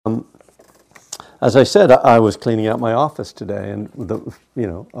As I said, I was cleaning out my office today, and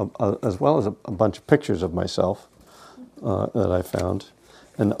as well as a bunch of pictures of myself that I found.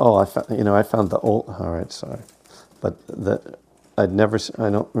 And I found the old. All right, sorry, but I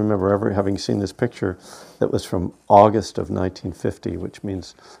don't remember ever having seen this picture that was from August of 1950, which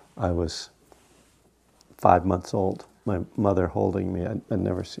means I was 5 months old. My mother holding me. I'd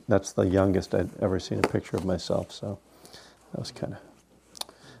never seen. That's the youngest I'd ever seen a picture of myself. So that was kind of.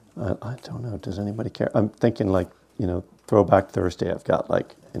 I don't know. Does anybody care? I'm thinking Throwback Thursday. I've got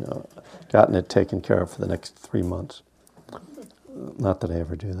gotten it taken care of for the next 3 months. Not that I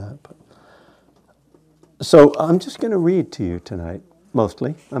ever do that, but. So I'm just going to read to you tonight,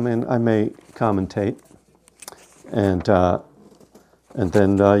 mostly. I mean, I may commentate, and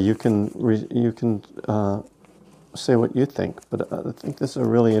then you can say what you think. But I think this is a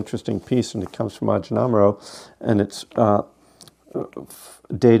really interesting piece, and it comes from Ajahn, and it's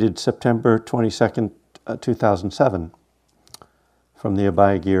dated September 22nd, 2007, from the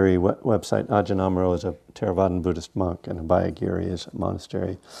Abhayagiri website. Ajahn is a Theravadan Buddhist monk, and Abhayagiri is a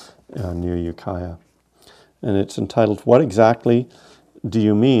monastery near Ukiah. And it's entitled, "What Exactly Do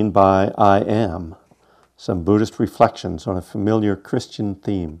You Mean by I Am? Some Buddhist Reflections on a Familiar Christian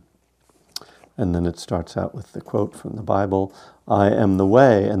Theme." And then it starts out with the quote from the Bible, "I am the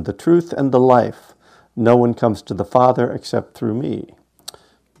way and the truth and the life. No one comes to the Father except through me."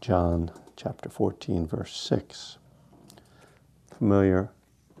 John chapter 14, verse 6. Familiar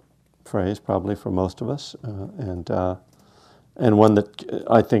phrase probably for most of us, and one that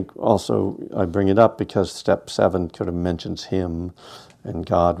I think also I bring it up because step 7 could have mentions Him and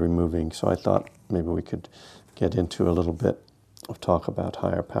God removing. So I thought maybe we could get into a little bit of talk about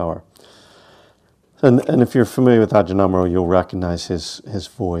higher power. And if you're familiar with Ajahn, you'll recognize his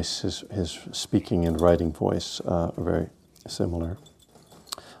voice, his speaking and writing voice are very similar.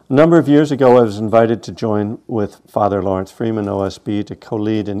 A number of years ago, I was invited to join with Father Lawrence Freeman, OSB, to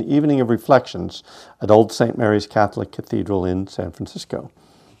co-lead an evening of reflections at Old St. Mary's Catholic Cathedral in San Francisco.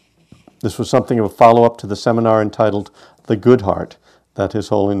 This was something of a follow-up to the seminar entitled The Good Heart that His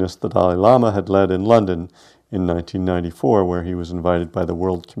Holiness the Dalai Lama had led in London in 1994, where he was invited by the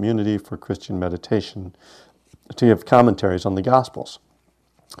World Community for Christian Meditation to give commentaries on the Gospels.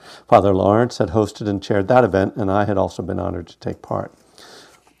 Father Lawrence had hosted and chaired that event, and I had also been honored to take part.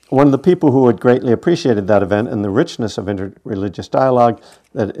 One of the people who had greatly appreciated that event and the richness of interreligious dialogue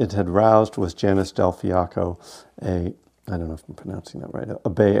that it had roused was Janice Del Fiacco, I don't know if I'm pronouncing that right, a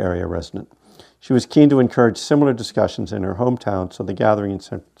Bay Area resident. She was keen to encourage similar discussions in her hometown, so the gathering in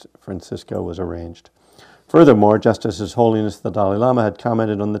San Francisco was arranged. Furthermore, just as His Holiness the Dalai Lama had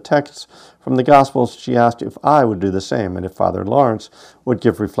commented on the texts from the Gospels, she asked if I would do the same and if Father Lawrence would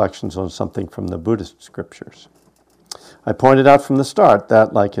give reflections on something from the Buddhist scriptures. I pointed out from the start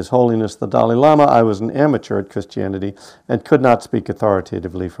that, like His Holiness the Dalai Lama, I was an amateur at Christianity and could not speak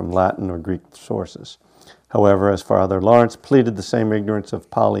authoritatively from Latin or Greek sources. However, as Father Lawrence pleaded the same ignorance of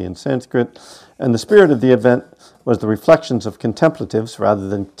Pali and Sanskrit, and the spirit of the event was the reflections of contemplatives rather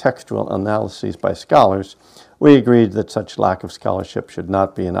than textual analyses by scholars, we agreed that such lack of scholarship should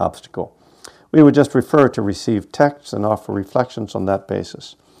not be an obstacle. We would just refer to received texts and offer reflections on that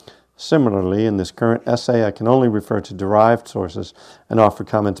basis. Similarly, in this current essay, I can only refer to derived sources and offer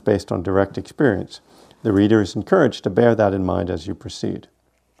comments based on direct experience. The reader is encouraged to bear that in mind as you proceed.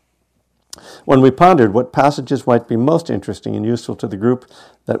 When we pondered what passages might be most interesting and useful to the group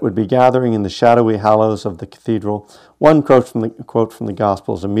that would be gathering in the shadowy hallows of the cathedral, one quote from the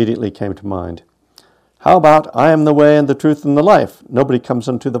Gospels immediately came to mind. "How about, 'I am the way and the truth and the life. Nobody comes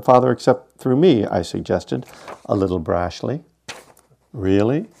unto the Father except through me,'" I suggested, a little brashly.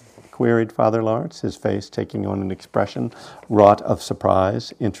 "Really?" queried Father Lawrence, his face taking on an expression wrought of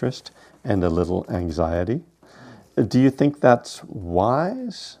surprise, interest, and a little anxiety. "Do you think that's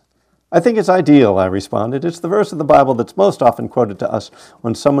wise?" "I think it's ideal," I responded. "It's the verse of the Bible that's most often quoted to us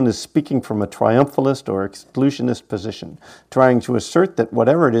when someone is speaking from a triumphalist or exclusionist position, trying to assert that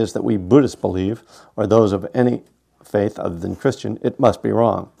whatever it is that we Buddhists believe, or those of any faith other than Christian, it must be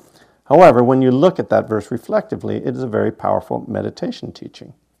wrong. However, when you look at that verse reflectively, it is a very powerful meditation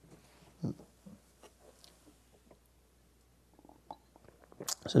teaching."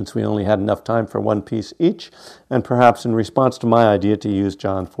 Since we only had enough time for one piece each, and perhaps in response to my idea to use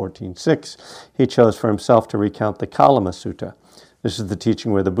John 14:6, he chose for himself to recount the Kalama Sutta. This is the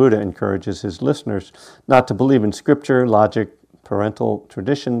teaching where the Buddha encourages his listeners not to believe in scripture, logic, parental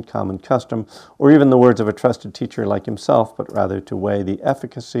tradition, common custom, or even the words of a trusted teacher like himself, but rather to weigh the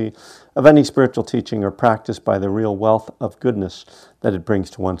efficacy of any spiritual teaching or practice by the real wealth of goodness that it brings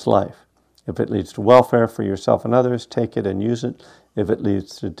to one's life. If it leads to welfare for yourself and others, take it and use it. If it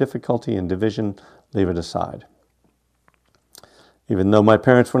leads to difficulty and division, leave it aside. Even though my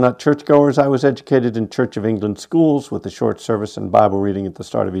parents were not churchgoers, I was educated in Church of England schools with a short service and Bible reading at the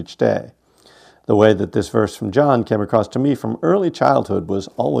start of each day. The way that this verse from John came across to me from early childhood was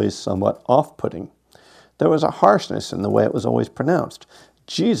always somewhat off-putting. There was a harshness in the way it was always pronounced.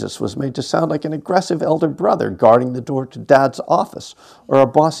 Jesus was made to sound like an aggressive elder brother guarding the door to Dad's office, or a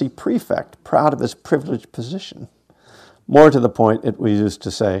bossy prefect proud of his privileged position. More to the point, it we used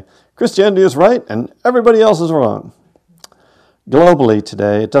to say, Christianity is right and everybody else is wrong. Globally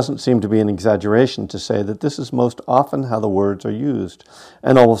today, it doesn't seem to be an exaggeration to say that this is most often how the words are used,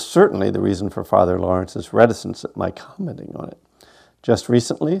 and almost certainly the reason for Father Lawrence's reticence at my commenting on it. Just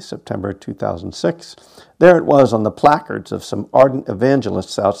recently, September 2006, there it was on the placards of some ardent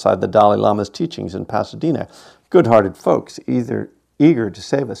evangelists outside the Dalai Lama's teachings in Pasadena, good-hearted folks eager to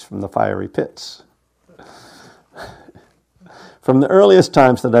save us from the fiery pits. From the earliest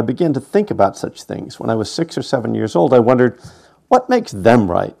times that I began to think about such things, when I was 6 or 7 years old, I wondered, what makes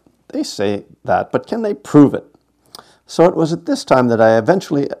them right? They say that, but can they prove it? So it was at this time that I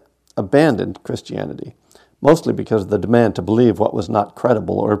eventually abandoned Christianity, mostly because of the demand to believe what was not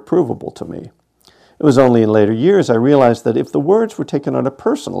credible or provable to me. It was only in later years I realized that if the words were taken on a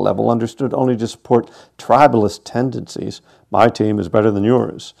personal level, understood only to support tribalist tendencies, my team is better than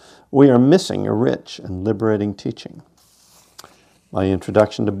yours, we are missing a rich and liberating teaching. My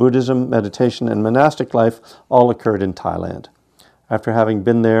introduction to Buddhism, meditation, and monastic life all occurred in Thailand. After having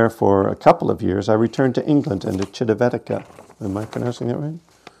been there for a couple of years, I returned to England and to Chittavivika. Am I pronouncing that right?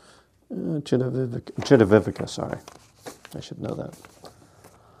 Chittavivika, sorry. I should know that.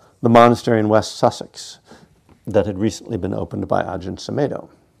 The monastery in West Sussex that had recently been opened by Ajahn Sumedho,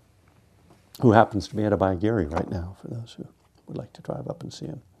 who happens to be at Abhayagiri right now, for those who would like to drive up and see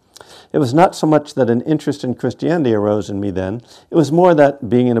him. It was not so much that an interest in Christianity arose in me then. It was more that,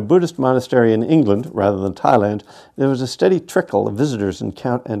 being in a Buddhist monastery in England rather than Thailand, there was a steady trickle of visitors and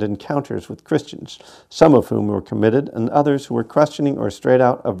encounters with Christians, some of whom were committed and others who were questioning or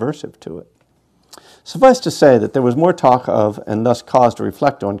straight-out aversive to it. Suffice to say that there was more talk of, and thus cause to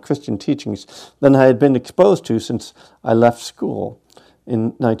reflect on, Christian teachings than I had been exposed to since I left school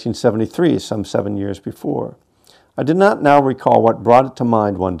in 1973, some 7 years before. I did not now recall what brought it to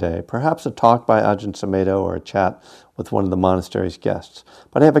mind one day, perhaps a talk by Ajahn Sumedho or a chat with one of the monastery's guests,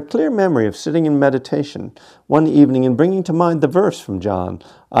 but I have a clear memory of sitting in meditation one evening and bringing to mind the verse from John,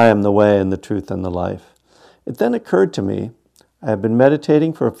 I am the way and the truth and the life. It then occurred to me, I have been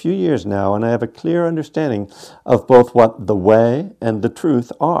meditating for a few years now, and I have a clear understanding of both what the way and the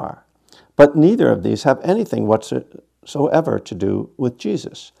truth are, but neither of these have anything whatsoever to do with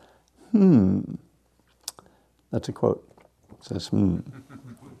Jesus. That's a quote. It says,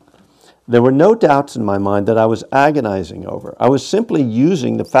 There were no doubts in my mind that I was agonizing over. I was simply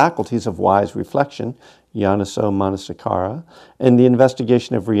using the faculties of wise reflection, Yanaso Manasikara, and the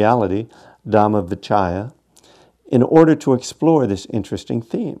investigation of reality, Dhamma Vichaya, in order to explore this interesting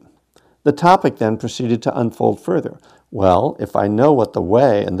theme. The topic then proceeded to unfold further. Well, if I know what the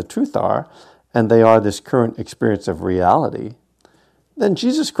way and the truth are, and they are this current experience of reality, then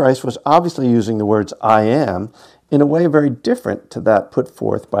Jesus Christ was obviously using the words I am in a way very different to that put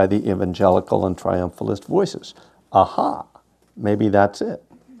forth by the evangelical and triumphalist voices. Aha, maybe that's it.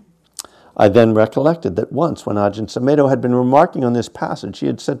 I then recollected that once when Ajahn Sumedho had been remarking on this passage, he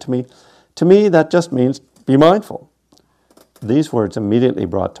had said to me that just means be mindful. These words immediately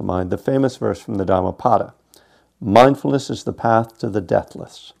brought to mind the famous verse from the Dhammapada. Mindfulness is the path to the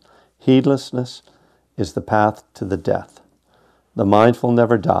deathless. Heedlessness is the path to the death. The mindful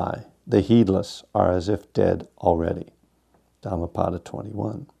never die. The heedless are as if dead already. Dhammapada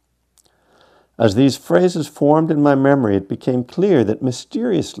 21. As these phrases formed in my memory, it became clear that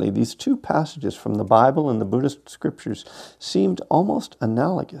mysteriously these two passages from the Bible and the Buddhist scriptures seemed almost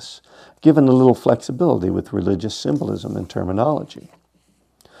analogous, given a little flexibility with religious symbolism and terminology.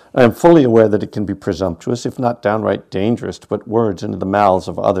 I am fully aware that it can be presumptuous, if not downright dangerous, to put words into the mouths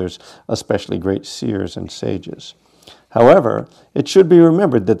of others, especially great seers and sages. However, it should be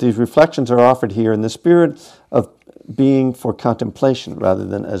remembered that these reflections are offered here in the spirit of being for contemplation rather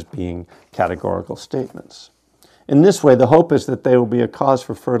than as being categorical statements. In this way, the hope is that they will be a cause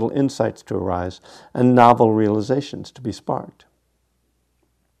for fertile insights to arise and novel realizations to be sparked.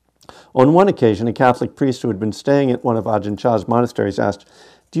 On one occasion, a Catholic priest who had been staying at one of Ajahn Chah's monasteries asked,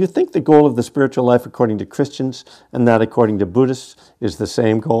 "Do you think the goal of the spiritual life according to Christians and that according to Buddhists is the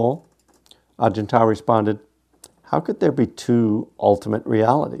same goal?" Ajahn Chah responded, "How could there be two ultimate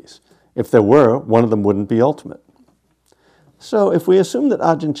realities? If there were, one of them wouldn't be ultimate." So if we assume that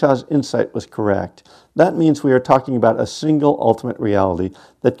Ajahn Chah's insight was correct, that means we are talking about a single ultimate reality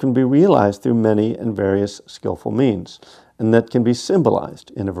that can be realized through many and various skillful means, and that can be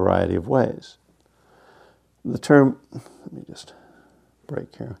symbolized in a variety of ways. The term, let me just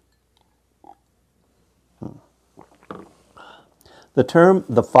break here. The term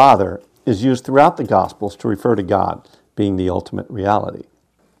the Father is used throughout the Gospels to refer to God being the ultimate reality.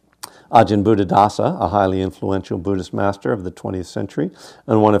 Ajahn Buddhadasa, a highly influential Buddhist master of the 20th century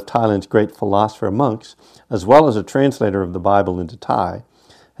and one of Thailand's great philosopher monks, as well as a translator of the Bible into Thai,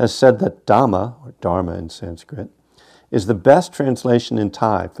 has said that Dhamma, or Dharma in Sanskrit, is the best translation in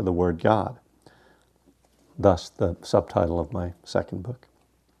Thai for the word God. Thus the subtitle of my second book,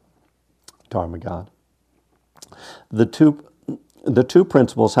 Dharma God. The two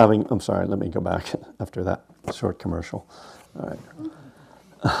principles having, I'm sorry, let me go back after that short commercial. All right.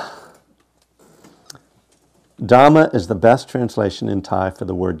 Dhamma is the best translation in Thai for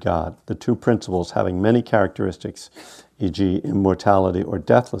the word God, the two principles having many characteristics, e.g. immortality or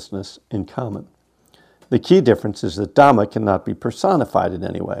deathlessness, in common. The key difference is that Dhamma cannot be personified in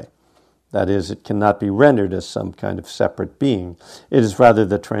any way. That is, it cannot be rendered as some kind of separate being. It is rather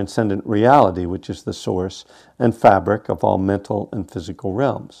the transcendent reality which is the source and fabric of all mental and physical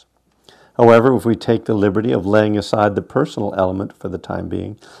realms. However, if we take the liberty of laying aside the personal element for the time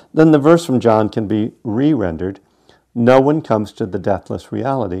being, then the verse from John can be re-rendered, "No one comes to the deathless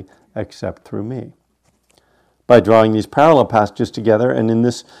reality except through me." By drawing these parallel passages together, and in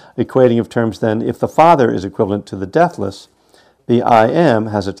this equating of terms then, if the Father is equivalent to the deathless, the I Am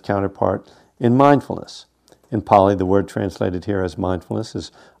has its counterpart in mindfulness. In Pali, the word translated here as mindfulness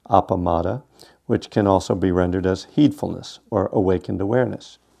is appamada, which can also be rendered as heedfulness or awakened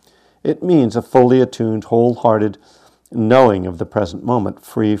awareness. It means a fully attuned, wholehearted knowing of the present moment,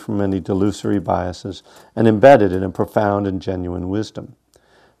 free from any delusory biases and embedded in a profound and genuine wisdom.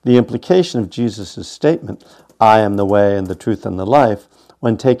 The implication of Jesus' statement, "I am the way and the truth and the life,"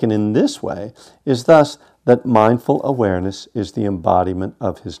 when taken in this way, is thus that mindful awareness is the embodiment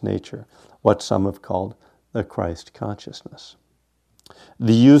of his nature, what some have called the Christ consciousness.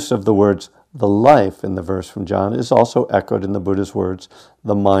 The use of the words "the life" in the verse from John is also echoed in the Buddha's words,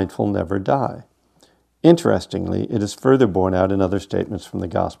 "the mindful never die." Interestingly, it is further borne out in other statements from the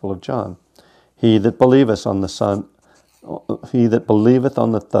Gospel of John. He that believeth on the Son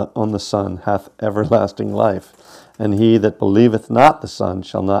hath everlasting life, and he that believeth not the Son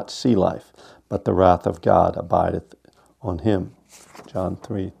shall not see life, but the wrath of God abideth on him. John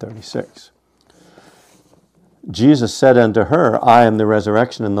 3:36. Jesus said unto her, "I am the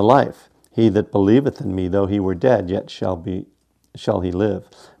resurrection and the life. He that believeth in me, though he were dead, yet shall he live.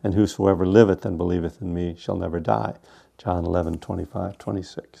 And whosoever liveth and believeth in me shall never die." John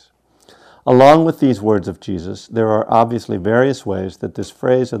 11:25-26. Along with these words of Jesus, there are obviously various ways that this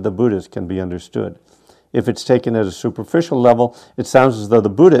phrase of the Buddha's can be understood. If it's taken at a superficial level, it sounds as though the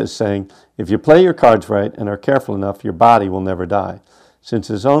Buddha is saying, if you play your cards right and are careful enough, your body will never die. Since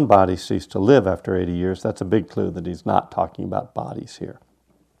his own body ceased to live after 80 years, that's a big clue that he's not talking about bodies here.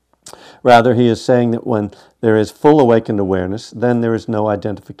 Rather, he is saying that when there is full awakened awareness, then there is no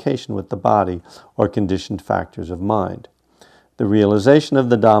identification with the body or conditioned factors of mind. The realization of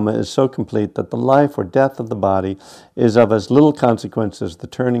the Dhamma is so complete that the life or death of the body is of as little consequence as the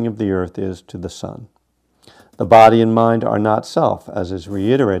turning of the earth is to the sun. The body and mind are not self, as is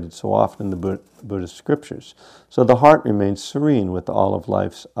reiterated so often in the Buddhist scriptures, so the heart remains serene with all of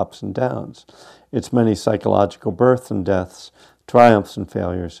life's ups and downs, its many psychological births and deaths, triumphs and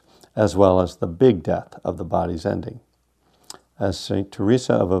failures, as well as the big death of the body's ending. As St.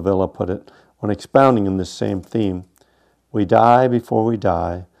 Teresa of Avila put it, when expounding on this same theme, "We die before we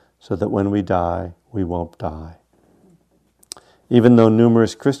die, so that when we die, we won't die." Even though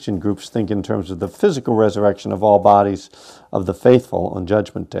numerous Christian groups think in terms of the physical resurrection of all bodies of the faithful on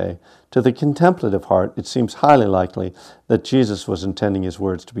Judgment Day, to the contemplative heart it seems highly likely that Jesus was intending his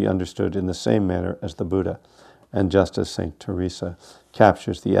words to be understood in the same manner as the Buddha, and just as St. Teresa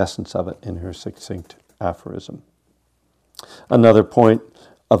captures the essence of it in her succinct aphorism. Another point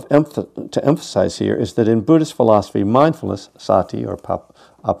to emphasize here is that in Buddhist philosophy, mindfulness, sati or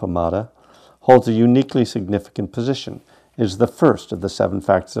appamada, holds a uniquely significant position. It is the first of the 7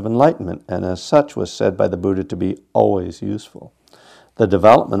 factors of enlightenment, and as such was said by the Buddha to be always useful. The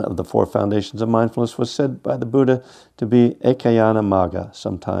development of the 4 foundations of mindfulness was said by the Buddha to be ekayana magga,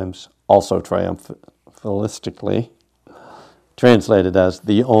 sometimes also triumphalistically translated as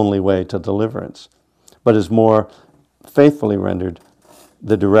the only way to deliverance, but is more faithfully rendered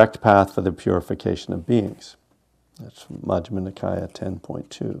the direct path for the purification of beings. That's from Majjhima Nikaya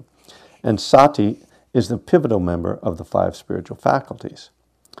 10.2. And sati is the pivotal member of the 5 spiritual faculties.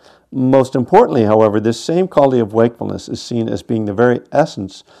 Most importantly, however, this same quality of wakefulness is seen as being the very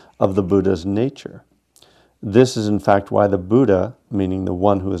essence of the Buddha's nature. This is in fact why the Buddha, meaning the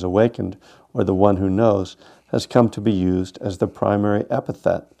one who is awakened, or the one who knows, has come to be used as the primary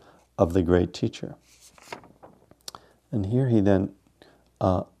epithet of the great teacher. And here he then,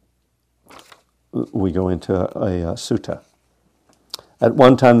 we go into a sutta. At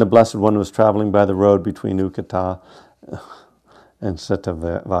one time the Blessed One was traveling by the road between Ukata and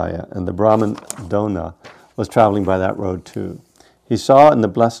Setavaya, and the Brahmin Dona was traveling by that road too. He saw in the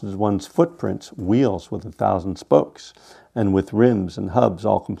Blessed One's footprints wheels with 1,000 spokes, and with rims and hubs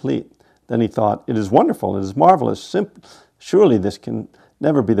all complete. Then he thought, "It is wonderful, it is marvelous, surely this can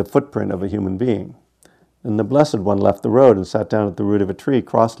never be the footprint of a human being." And the Blessed One left the road and sat down at the root of a tree,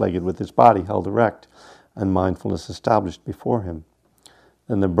 cross-legged with his body held erect and mindfulness established before him.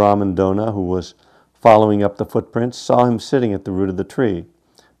 And the Brahmin Dona, who was following up the footprints, saw him sitting at the root of the tree.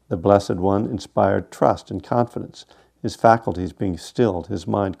 The Blessed One inspired trust and confidence, his faculties being stilled, his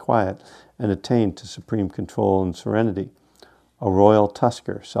mind quiet, and attained to supreme control and serenity. A royal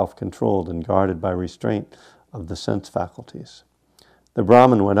tusker, self-controlled and guarded by restraint of the sense faculties. The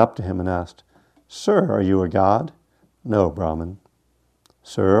Brahmin went up to him and asked, "Sir, are you a god?" "No, Brahmin."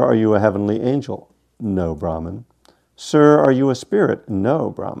 "Sir, are you a heavenly angel?" "No, Brahmin." "Sir, are you a spirit?" "No,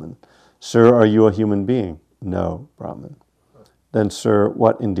 Brahmin." "Sir, are you a human being?" "No, Brahmin." "Then, sir,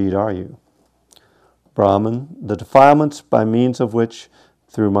 what indeed are you?" "Brahmin, the defilements by means of which,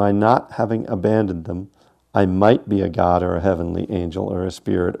 through my not having abandoned them, I might be a god or a heavenly angel or a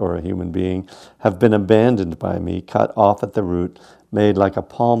spirit or a human being, have been abandoned by me, cut off at the root, made like a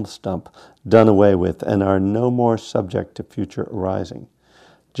palm stump, done away with, and are no more subject to future arising.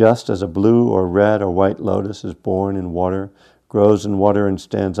 Just as a blue or red or white lotus is born in water, grows in water and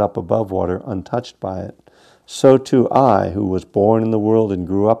stands up above water, untouched by it, so too I, who was born in the world and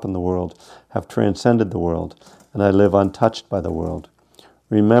grew up in the world, have transcended the world, and I live untouched by the world.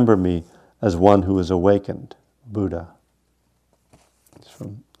 Remember me as one who is awakened, Buddha. It's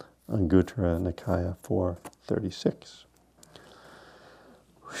from Anguttara Nikaya 436.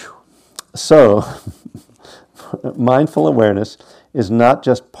 So, mindful awareness is not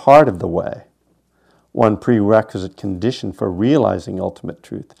just part of the way, one prerequisite condition for realizing ultimate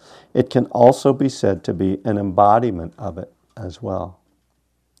truth. It can also be said to be an embodiment of it as well.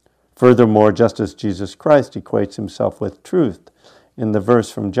 Furthermore, just as Jesus Christ equates himself with truth in the verse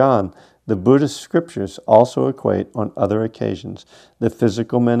from John, the Buddhist scriptures also equate on other occasions the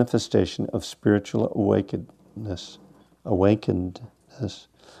physical manifestation of spiritual awakenedness,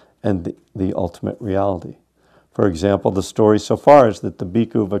 and the ultimate reality. For example, the story so far is that the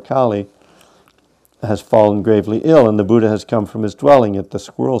bhikkhu Vakali has fallen gravely ill, and the Buddha has come from his dwelling at the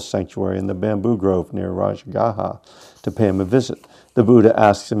squirrel sanctuary in the bamboo grove near Rajagaha to pay him a visit. The Buddha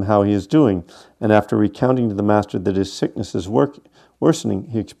asks him how he is doing, and after recounting to the master that his sickness is worsening,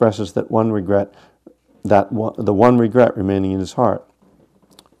 he expresses the one regret remaining in his heart.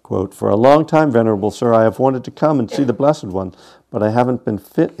 Quote, "For a long time, Venerable Sir, I have wanted to come and see the Blessed One, but I haven't been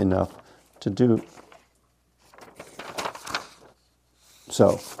fit enough to do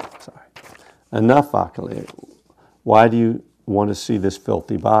so." Enough, Vakali. Why do you want to see this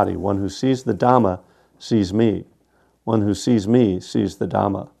filthy body? One who sees the Dhamma sees me. One who sees me sees the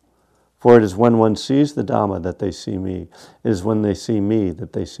Dhamma. For it is when one sees the Dhamma that they see me. It is when they see me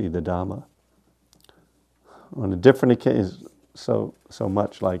that they see the Dhamma. On a different occasion, so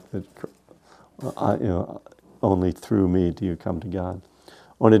much like that, only through me do you come to God.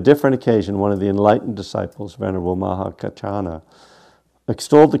 On a different occasion, one of the enlightened disciples, Venerable Mahakachana,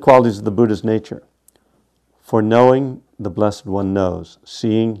 extolled the qualities of the Buddha's nature. For knowing, the Blessed One knows.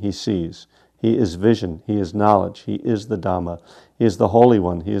 Seeing, he sees. He is vision. He is knowledge. He is the Dhamma. He is the Holy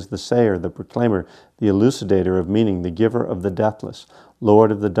One. He is the sayer, the proclaimer, the elucidator of meaning, the giver of the deathless,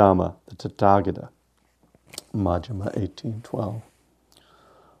 Lord of the Dhamma, the Tathagata. Majjhima 18:12.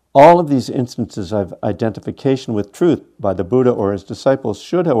 All of these instances of identification with truth by the Buddha or his disciples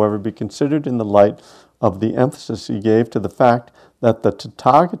should, however, be considered in the light of the emphasis he gave to the fact that the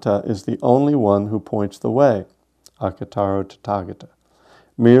Tathagata is the only one who points the way, Akataro Tathagata.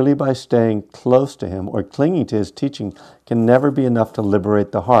 Merely by staying close to him or clinging to his teaching can never be enough to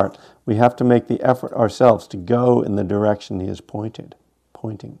liberate the heart. We have to make the effort ourselves to go in the direction he is pointing.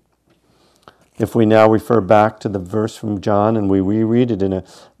 If we now refer back to the verse from John and we reread it in a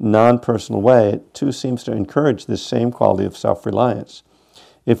non-personal way, it too seems to encourage this same quality of self-reliance.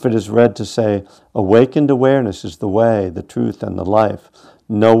 If it is read to say, "Awakened awareness is the way, the truth, and the life.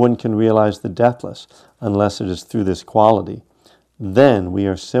 No one can realize the deathless unless it is through this quality," then we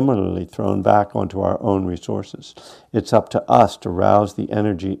are similarly thrown back onto our own resources. It's up to us to rouse the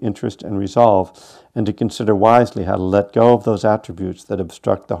energy, interest, and resolve, and to consider wisely how to let go of those attributes that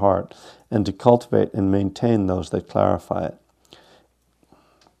obstruct the heart, and to cultivate and maintain those that clarify it.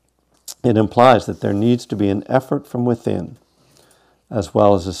 It implies that there needs to be an effort from within, as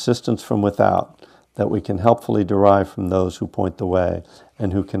well as assistance from without, that we can helpfully derive from those who point the way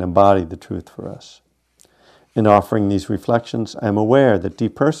and who can embody the truth for us. In offering these reflections, I am aware that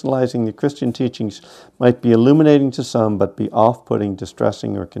depersonalizing the Christian teachings might be illuminating to some, but be off-putting,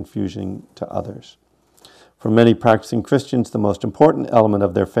 distressing, or confusing to others. For many practicing Christians, the most important element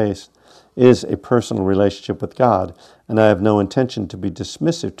of their faith is a personal relationship with God, and I have no intention to be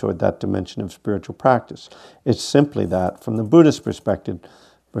dismissive toward that dimension of spiritual practice. It's simply that, from the Buddhist perspective,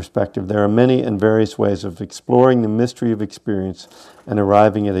 there are many and various ways of exploring the mystery of experience and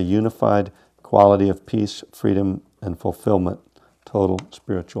arriving at a unified quality of peace, freedom, and fulfillment, total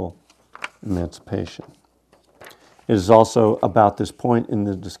spiritual emancipation. It is also about this point in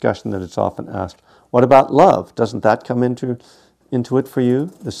the discussion that it's often asked, what about love? Doesn't that come into it for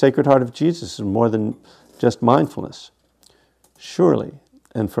you? The Sacred Heart of Jesus is more than just mindfulness. Surely,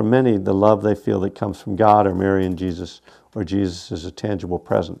 and for many, the love they feel that comes from God or Mary and Jesus, or Jesus is a tangible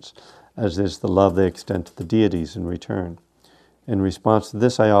presence, as is the love they extend to the deities in return. In response to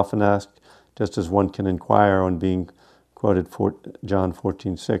this, I often ask, just as one can inquire on being quoted John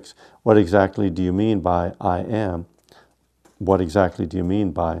 14:6, what exactly do you mean by I am? What exactly do you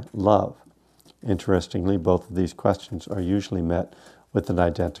mean by love? Interestingly, both of these questions are usually met with an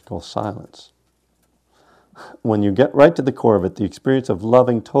identical silence. When you get right to the core of it, the experience of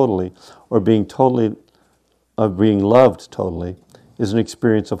loving totally or being loved totally is an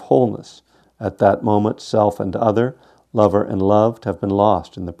experience of wholeness. At that moment, self and other, lover and loved, have been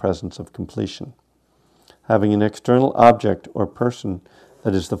lost in the presence of completion. Having an external object or person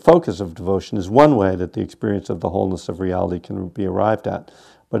that is the focus of devotion is one way that the experience of the wholeness of reality can be arrived at,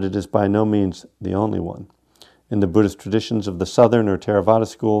 but it is by no means the only one. In the Buddhist traditions of the Southern or Theravada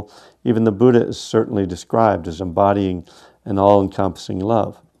school, even the Buddha is certainly described as embodying an all-encompassing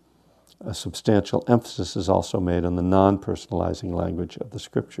love. A substantial emphasis is also made on the non-personalizing language of the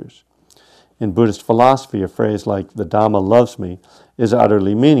scriptures. In Buddhist philosophy, a phrase like, the Dharma loves me, is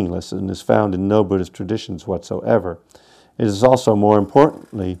utterly meaningless and is found in no Buddhist traditions whatsoever. It is also, more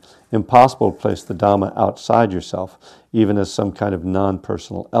importantly, impossible to place the Dharma outside yourself, even as some kind of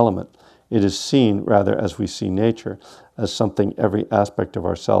non-personal element. It is seen, rather as we see nature, as something every aspect of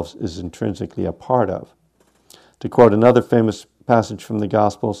ourselves is intrinsically a part of. To quote another famous passage from the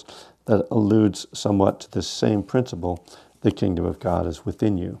Gospels that alludes somewhat to this same principle, the kingdom of God is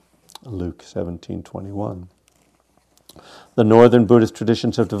within you. Luke 17:21. The northern Buddhist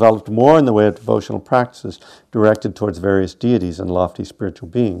traditions have developed more in the way of devotional practices directed towards various deities and lofty spiritual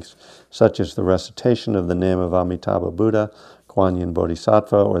beings, such as the recitation of the name of Amitabha Buddha, Kuan Yin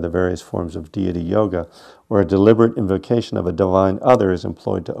Bodhisattva, or the various forms of deity yoga, where a deliberate invocation of a divine other is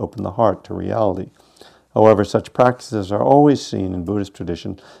employed to open the heart to reality. However, such practices are always seen in Buddhist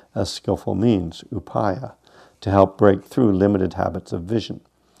tradition as skillful means, upaya, to help break through limited habits of vision.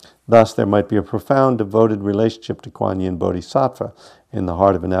 Thus, there might be a profound, devoted relationship to Kuan Yin Bodhisattva in the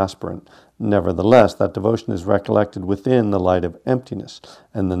heart of an aspirant. Nevertheless, that devotion is recollected within the light of emptiness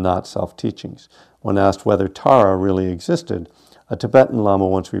and the not-self teachings. When asked whether Tara really existed, a Tibetan Lama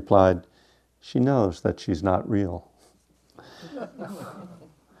once replied, "She knows that she's not real."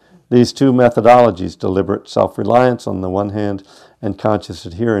 These two methodologies, deliberate self-reliance on the one hand and conscious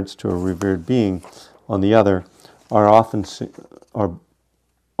adherence to a revered being on the other, are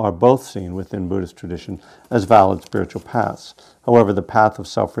both seen within Buddhist tradition as valid spiritual paths. However, the path of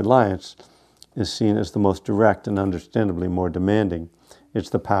self-reliance is seen as the most direct and understandably more demanding. It's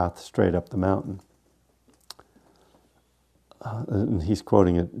the path straight up the mountain. And he's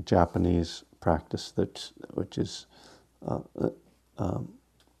quoting a Japanese practice which is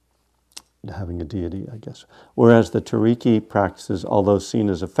having a deity, I guess. Whereas the Tariki practices, although seen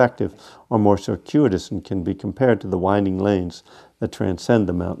as effective, are more circuitous and can be compared to the winding lanes that transcend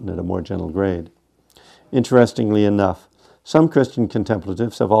the mountain at a more gentle grade. Interestingly enough, some Christian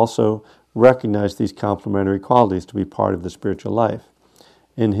contemplatives have also recognized these complementary qualities to be part of the spiritual life.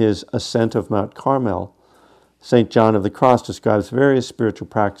 In his Ascent of Mount Carmel, St. John of the Cross describes various spiritual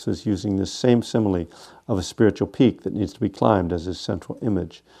practices using this same simile of a spiritual peak that needs to be climbed as his central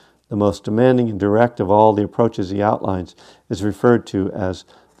image. The most demanding and direct of all the approaches he outlines is referred to as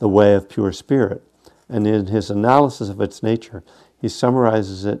the way of pure spirit, and in his analysis of its nature, he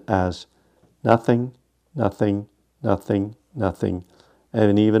summarizes it as nothing, nothing, nothing, nothing,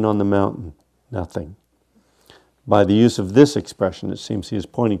 and even on the mountain, nothing. By the use of this expression, it seems he is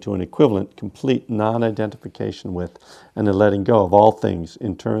pointing to an equivalent, complete non-identification with and a letting go of all things,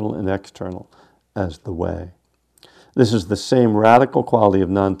 internal and external, as the way. This is the same radical quality of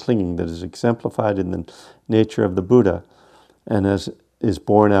non-clinging that is exemplified in the nature of the Buddha, and as is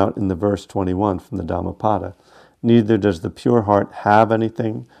borne out in the verse 21 from the Dhammapada. Neither does the pure heart have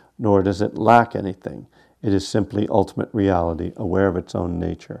anything, nor does it lack anything. It is simply ultimate reality, aware of its own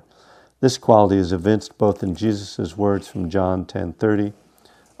nature. This quality is evinced both in Jesus' words from John 10:30,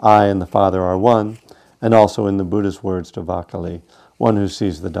 I and the Father are one, and also in the Buddha's words to Vakali, one who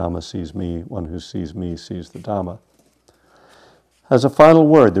sees the Dhamma sees me, one who sees me sees the Dhamma. As a final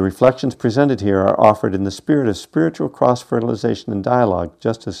word, the reflections presented here are offered in the spirit of spiritual cross-fertilization and dialogue,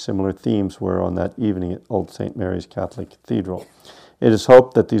 just as similar themes were on that evening at Old St. Mary's Catholic Cathedral. It is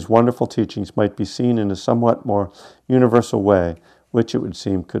hoped that these wonderful teachings might be seen in a somewhat more universal way, which it would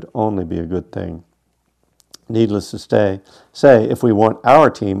seem could only be a good thing. Needless to say, if we want our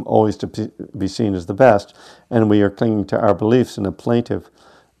team always to be seen as the best, and we are clinging to our beliefs in a plaintive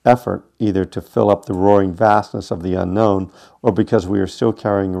effort either to fill up the roaring vastness of the unknown or because we are still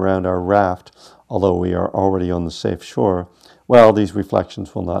carrying around our raft, although we are already on the safe shore, well, these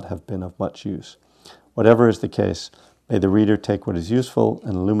reflections will not have been of much use. Whatever is the case, may the reader take what is useful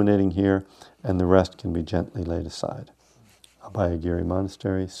and illuminating here, and the rest can be gently laid aside. Abhayagiri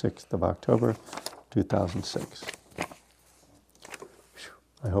Monastery, 6th of October, 2006.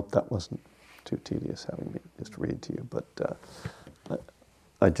 I hope that wasn't too tedious having me just read to you, but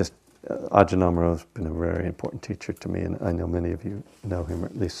Ajahn Amaro has been a very important teacher to me, and I know many of you know him, or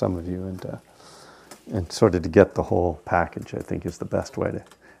at least some of you, and sort of to get the whole package, I think, is the best way to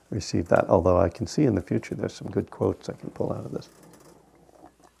receive that, although I can see in the future there's some good quotes I can pull out of this.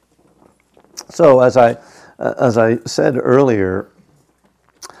 So as I said earlier,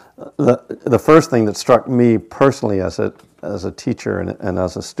 the first thing that struck me personally as a teacher and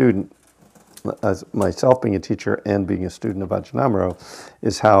as a student, as myself being a teacher and being a student of Ajahn Amaro,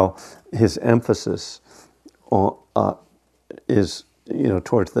 is how his emphasis is,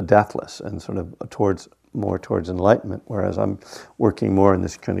 towards the deathless and sort of more towards enlightenment, whereas I'm working more in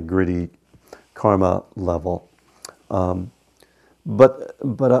this kind of gritty karma level. But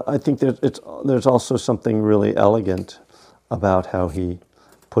I think there's also something really elegant about how he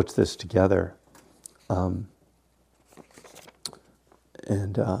puts this together,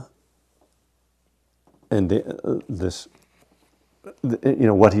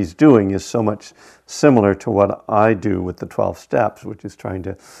 what he's doing is so much similar to what I do with the 12 steps, which is trying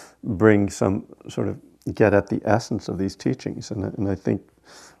to bring some sort of get at the essence of these teachings, and I think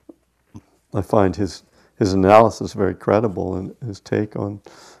I find his analysis very credible and his take on,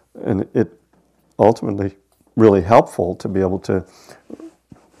 and it ultimately really helpful to be able to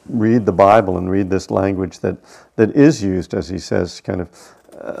read the Bible and read this language that is used, as he says, kind of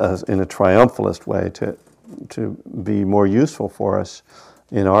as in a triumphalist way to be more useful for us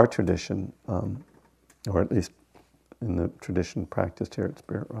in our tradition, or at least in the tradition practiced here at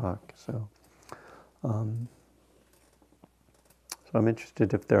Spirit Rock. So I'm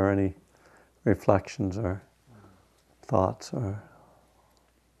interested if there are any reflections or thoughts, or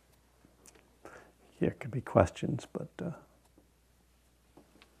it could be questions, but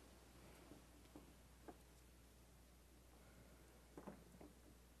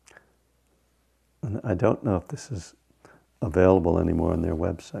and I don't know if this is available anymore on their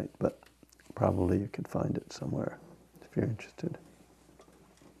website, but probably you could find it somewhere if you're interested.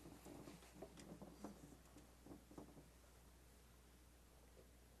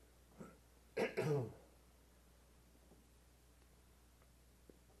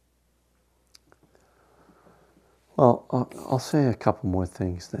 Well, I'll say a couple more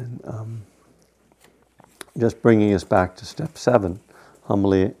things then. Just bringing us back to step 7,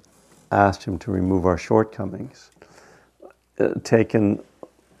 humbly asked him to remove our shortcomings. Taken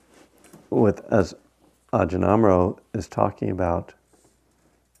with, as Ajahn Amaro is talking about,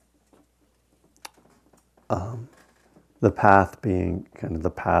 the path being kind of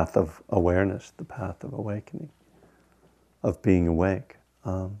the path of awareness, the path of awakening, of being awake.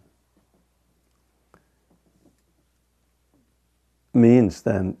 Means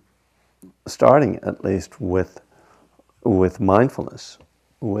then starting at least with mindfulness,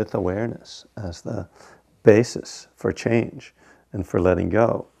 with awareness as the basis for change and for letting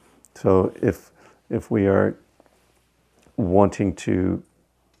go. So if we are wanting to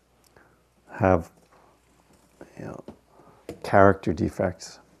have character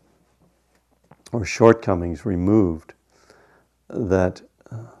defects or shortcomings removed, that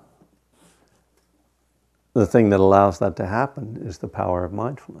the thing that allows that to happen is the power of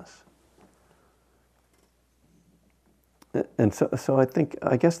mindfulness. And so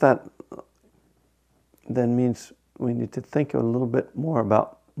I guess that then means we need to think a little bit more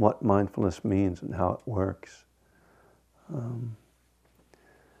about what mindfulness means and how it works.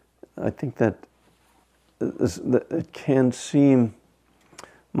 I think that it can seem,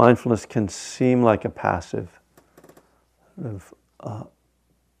 mindfulness can seem like a passive sort of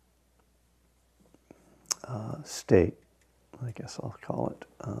state, I guess I'll call it.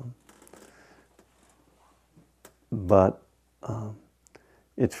 But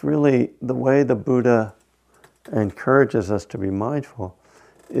it's really the way the Buddha encourages us to be mindful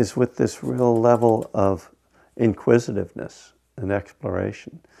is with this real level of inquisitiveness and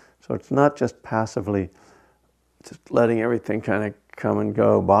exploration. So it's not just passively just letting everything kind of come and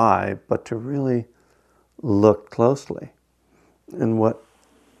go by, but to really look closely. And what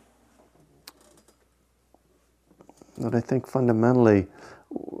I think fundamentally,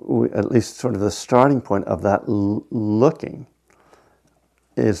 at least sort of the starting point of that looking,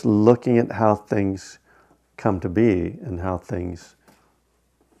 is looking at how things come to be and how things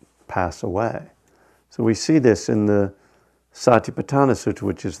pass away. So we see this in the Satipatthana Sutta,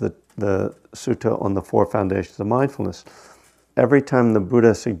 which is the sutta on the four foundations of mindfulness. Every time the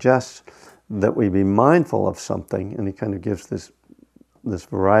Buddha suggests that we be mindful of something, and he kind of gives this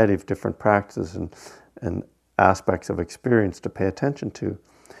variety of different practices and aspects of experience to pay attention to,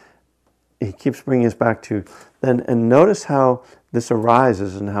 he keeps bringing us back to then, and notice how this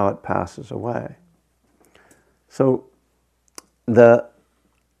arises and how it passes away. So the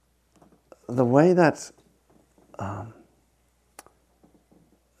way that's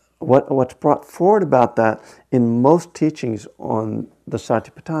what's brought forward about that in most teachings on the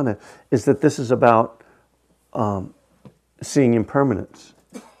Satipatthana is that this is about seeing impermanence.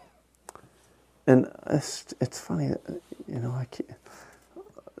 And it's funny,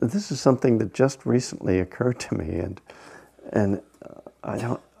 this is something that just recently occurred to me, and I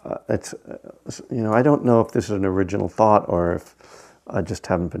don't. I don't know if this is an original thought or if I just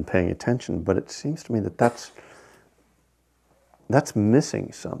haven't been paying attention. But it seems to me that that's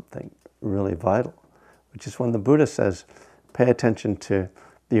missing something really vital, which is when the Buddha says, "Pay attention to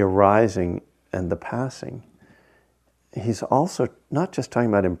the arising and the passing." He's also not just talking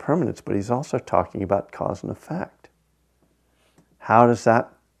about impermanence, but he's also talking about cause and effect. How does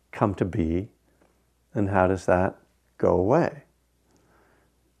that come to be, and how does that go away?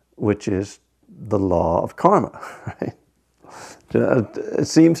 Which is the law of karma, right? It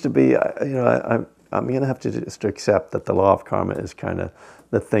seems to be, I'm going to have to just accept that the law of karma is kind of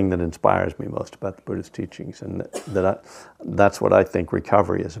the thing that inspires me most about the Buddhist teachings, and that's what I think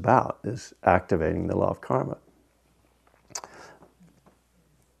recovery is about, is activating the law of karma.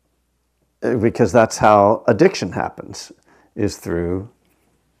 Because that's how addiction happens, is through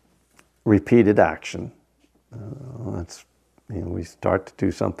repeated action. We start to do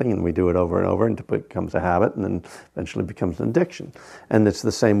something and we do it over and over until it becomes a habit, and then eventually becomes an addiction. And it's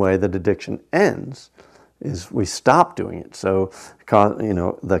the same way that addiction ends, is we stop doing it. So,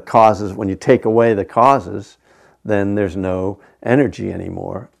 the causes, when you take away the causes, then there's no energy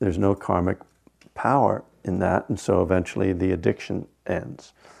anymore. There's no karmic power in that, and so eventually the addiction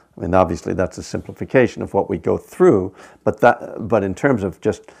ends. I mean, obviously that's a simplification of what we go through, but in terms of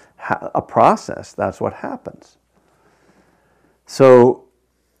just a process, that's what happens. So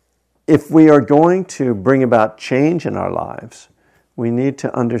if we are going to bring about change in our lives, we need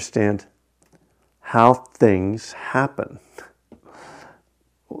to understand how things happen.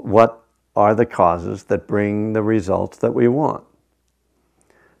 What are the causes that bring the results that we want?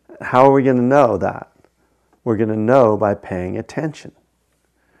 How are we going to know that? We're going to know by paying attention.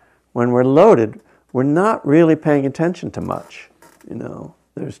 When we're loaded, we're not really paying attention to much.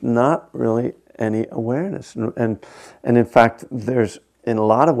 There's not really any awareness. And in fact, there's, in a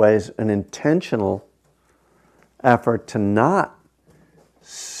lot of ways, an intentional effort to not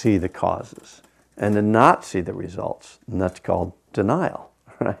see the causes and to not see the results. And that's called denial,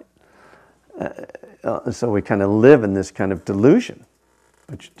 right? So we kind of live in this kind of delusion,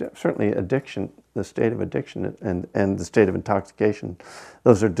 which certainly addiction, the state of addiction and the state of intoxication,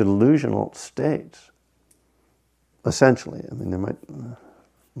 those are delusional states, essentially. I mean, there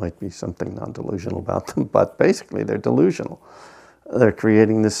might be something non-delusional about them, but basically they're delusional. They're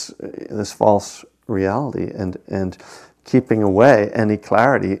creating this false reality and keeping away any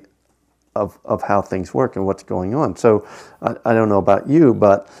clarity of how things work and what's going on. So I don't know about you,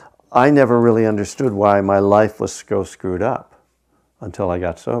 but I never really understood why my life was so screwed up until I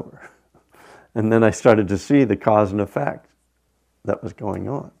got sober. And then I started to see the cause and effect that was going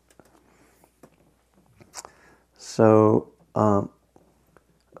on. So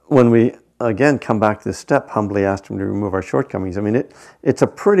when we again come back to this step, humbly asked him to remove our shortcomings. I mean, it's a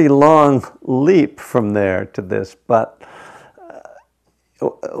pretty long leap from there to this, but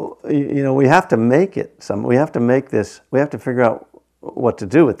we have to make it. We have to make this. We have to figure out what to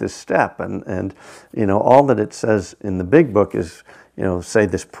do with this step, and all that it says in the big book is, say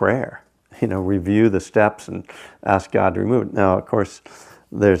this prayer, review the steps and ask God to remove it. Now, of course,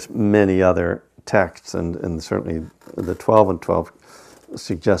 there's many other texts, and certainly the 12 and 12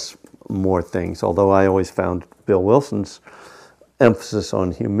 suggests more things, although I always found Bill Wilson's emphasis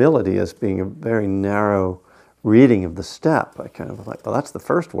on humility as being a very narrow reading of the step. I kind of was like, well, that's the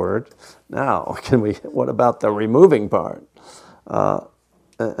first word. Now, what about the removing part?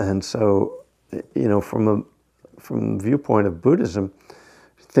 And so, from the viewpoint of Buddhism,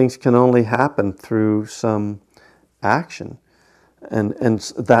 things can only happen through some action. And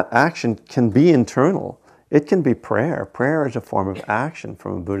that action can be internal. It can be prayer. Prayer is a form of action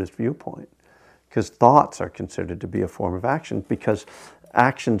from a Buddhist viewpoint, because thoughts are considered to be a form of action, because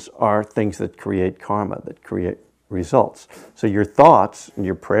actions are things that create karma, that create results. So your thoughts and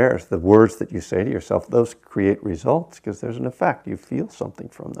your prayers, the words that you say to yourself, those create results because there's an effect. You feel something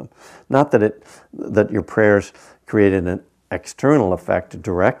from them. Not that your prayers created an external effect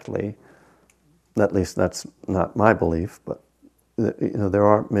directly. At least that's not my belief, but there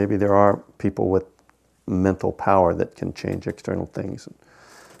are people with mental power that can change external things.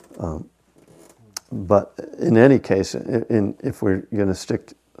 But in any case, if we're going to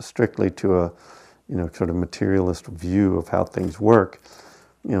stick strictly to a sort of materialist view of how things work,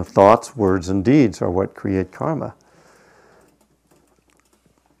 thoughts, words, and deeds are what create karma.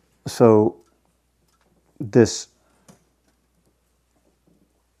 So this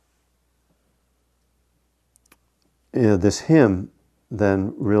hymn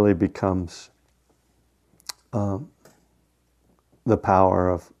then really becomes the power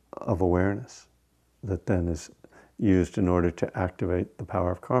of awareness that then is used in order to activate the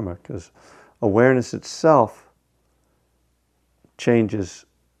power of karma, because awareness itself changes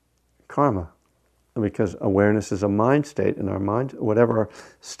karma, because awareness is a mind state, and our mind, whatever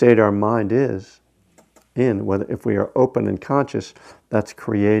state our mind is in, whether if we are open and conscious, that's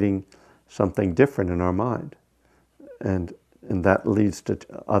creating something different in our mind, and that leads to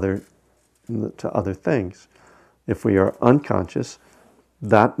other things. If we are unconscious,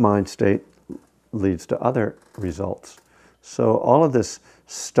 that mind state leads to other results. So all of this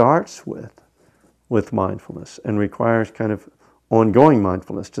starts with mindfulness and requires kind of ongoing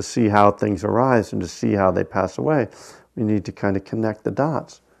mindfulness to see how things arise and to see how they pass away. We need to kind of connect the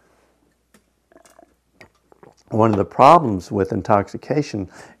dots. One of the problems with intoxication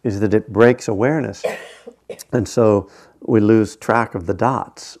is that it breaks awareness, and so we lose track of the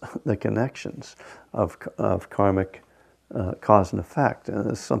dots, the connections of karmic cause and effect.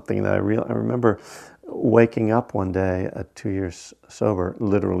 And it's something that I remember waking up one day at 2 years sober,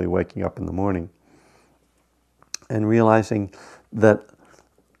 literally waking up in the morning, and realizing that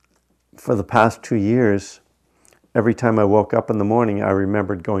for the past 2 years, every time I woke up in the morning, I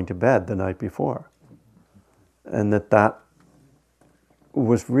remembered going to bed the night before. And that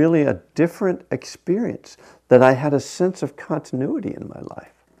was really a different experience, that I had a sense of continuity in my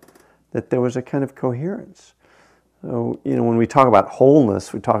life, that there was a kind of coherence. So, when we talk about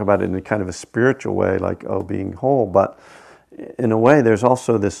wholeness, we talk about it in a kind of a spiritual way, like, being whole, but in a way, there's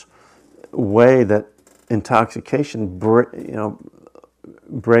also this way that intoxication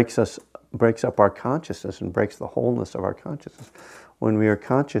breaks up our consciousness and breaks the wholeness of our consciousness. When we are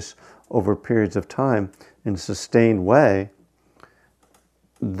conscious over periods of time in a sustained way,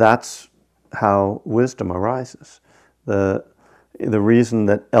 that's how wisdom arises. The reason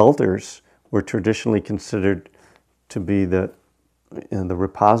that elders were traditionally considered to be the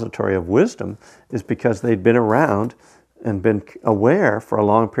repository of wisdom is because they'd been around and been aware for a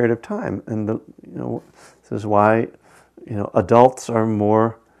long period of time. And this is why adults are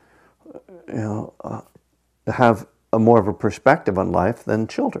more have a more of a perspective on life than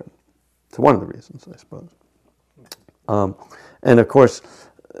children. It's one of the reasons, I suppose. And of course,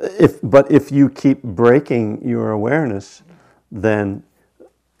 if you keep breaking your awareness, then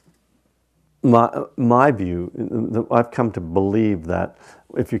my view, I've come to believe that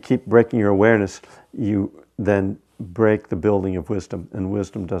if you keep breaking your awareness, you then break the building of wisdom, and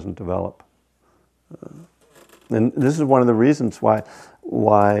wisdom doesn't develop. And this is one of the reasons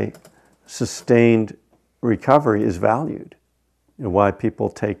why sustained recovery is valued. Why people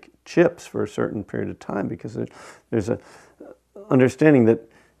take chips for a certain period of time, because there's a understanding that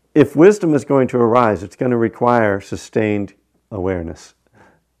if wisdom is going to arise, it's going to require sustained awareness.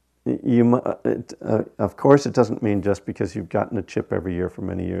 Of course, it doesn't mean just because you've gotten a chip every year for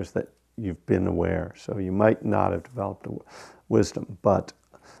many years that you've been aware. So you might not have developed a wisdom, but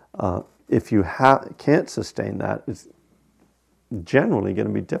if you can't sustain that, it's generally going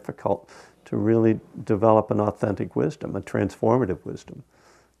to be difficult to really develop an authentic wisdom, a transformative wisdom,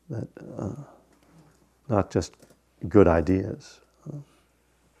 that not just good ideas.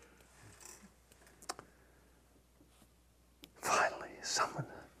 Finally, someone.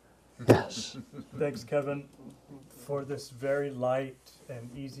 Yes. Thanks, Kevin, for this very light and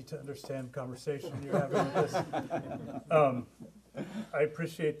easy to understand conversation you're having with us. I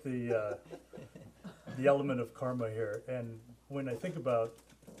appreciate the element of karma here, and when I think about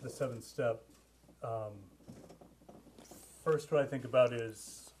the seventh step, first what I think about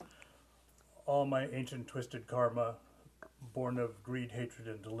is all my ancient twisted karma, born of greed, hatred,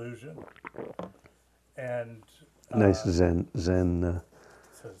 and delusion. And Nice Zen. it's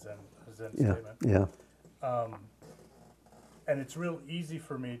a Zen Yeah. statement. Yeah. And it's real easy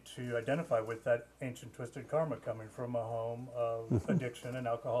for me to identify with that ancient twisted karma coming from a home of addiction and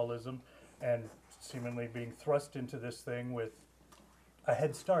alcoholism, and seemingly being thrust into this thing with a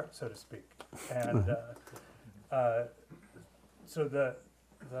head start, so to speak. And so the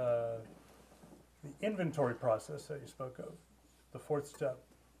inventory process that you spoke of, the fourth step,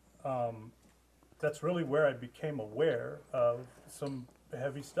 that's really where I became aware of some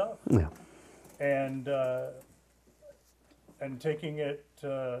heavy stuff. Yeah. And taking it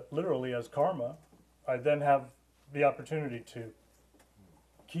literally as karma, I then have the opportunity to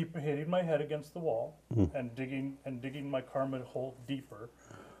keep hitting my head against the wall and digging my karma hole deeper,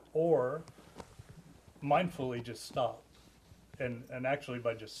 or mindfully just stop. And actually,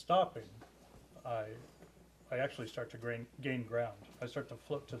 by just stopping, I actually start to gain ground. I start to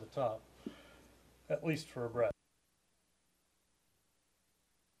float to the top, at least for a breath.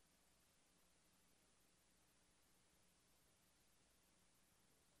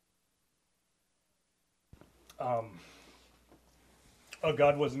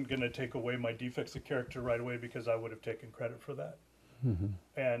 God wasn't going to take away my defects of character right away, because I would have taken credit for that.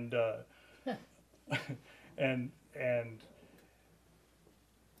 And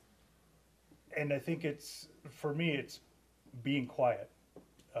and I think it's, for me, it's being quiet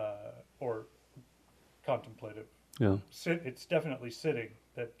or contemplative. Yeah. It's definitely sitting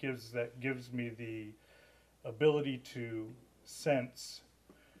that gives me the ability to sense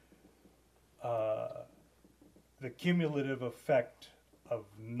the cumulative effect of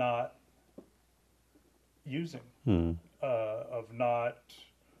not using, of not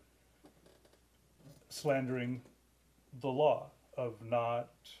slandering the law, of not,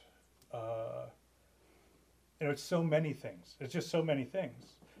 it's so many things. It's just so many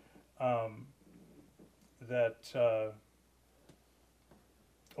things that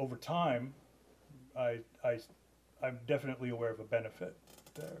over time, I'm definitely aware of a benefit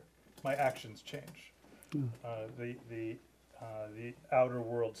there. My actions change. The outer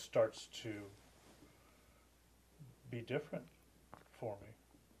world starts to be different for me.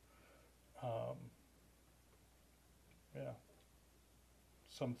 Yeah.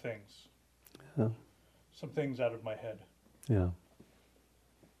 Some things. Yeah. Some things out of my head. Yeah.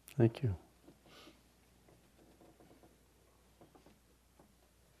 Thank you.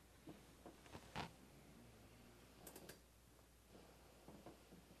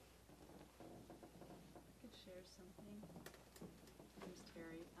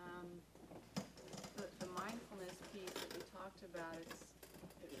 About it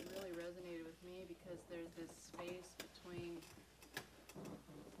really resonated with me, because there's this space between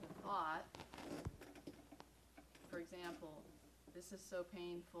the thought, for example, this is so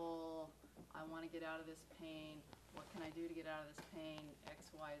painful, I want to get out of this pain, what can I do to get out of this pain,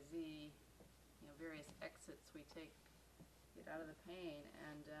 X, Y, Z, various exits we take to get out of the pain,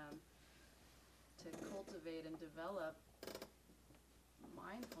 and to cultivate and develop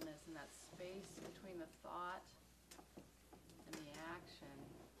mindfulness in that space between the thought and the action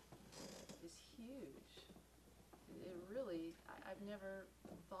is huge. It really, I've never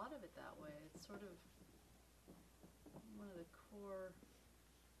thought of it that way. It's sort of one of the core,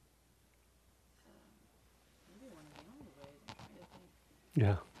 maybe one of the only ways I'm trying to think,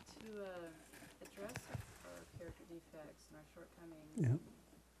 Yeah. to address our character defects and our shortcomings. Yeah.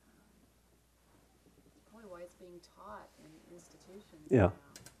 It's probably why it's being taught in institutions Yeah.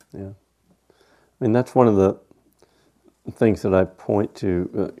 now. Yeah. I mean, that's one of the things that I point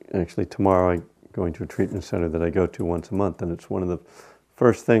to. Actually, tomorrow I'm going to a treatment center that I go to once a month, and it's one of the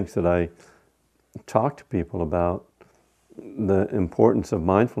first things that I talk to people about, the importance of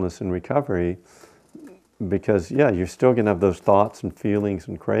mindfulness in recovery, because, yeah, you're still going to have those thoughts and feelings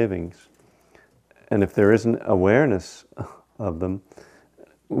and cravings, and if there isn't awareness of them,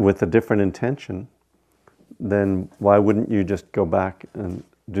 with a different intention, then why wouldn't you just go back and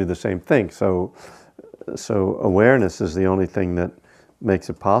do the same thing? So awareness is the only thing that makes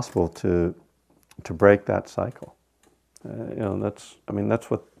it possible to break that cycle. That's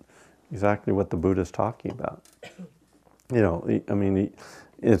exactly what the Buddha is talking about.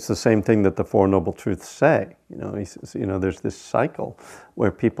 It's the same thing that the Four Noble Truths say. He says, there's this cycle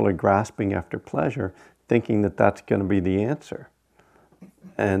where people are grasping after pleasure, thinking that that's going to be the answer.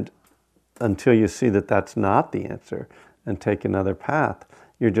 And until you see that that's not the answer and take another path,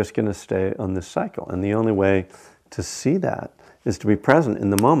 you're just going to stay on this cycle. And the only way to see that is to be present in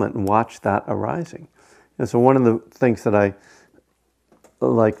the moment and watch that arising. And so one of the things that I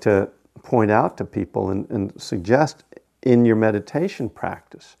like to point out to people and suggest in your meditation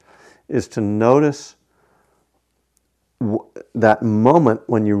practice is to notice that moment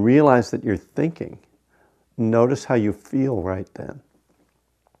when you realize that you're thinking. Notice how you feel right then.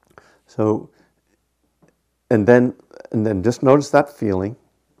 So, and then just notice that feeling,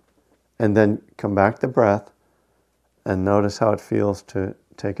 and then come back to breath, and notice how it feels to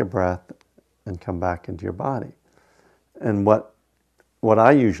take a breath and come back into your body. And what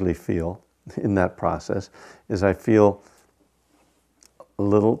I usually feel in that process is I feel a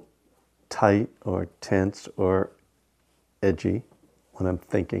little tight or tense or edgy when I'm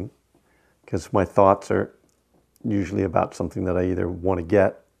thinking, because my thoughts are usually about something that I either want to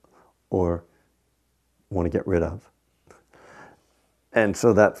get or want to get rid of. And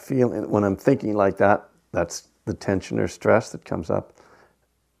so that feeling, when I'm thinking like that, that's the tension or stress that comes up.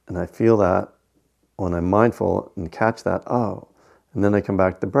 And I feel that when I'm mindful and catch that, and then I come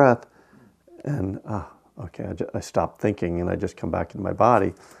back to breath and, okay, I stop thinking and I just come back into my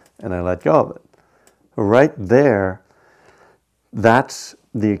body and I let go of it. Right there, that's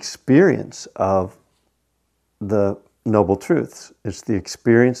the experience of the Noble Truths. It's the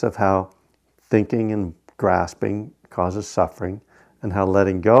experience of how thinking and grasping causes suffering, and how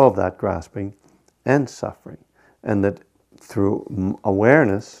letting go of that grasping ends suffering. And that through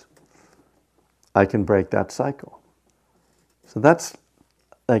awareness, I can break that cycle. So that's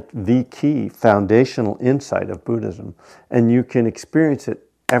like the key foundational insight of Buddhism. And you can experience it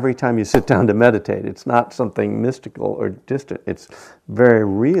every time you sit down to meditate. It's not something mystical or distant. It's very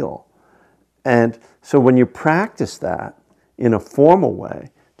real. And so when you practice that in a formal way,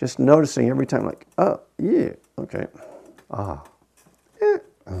 just noticing every time like,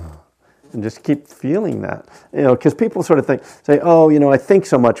 and just keep feeling that. Because people sort of say, I think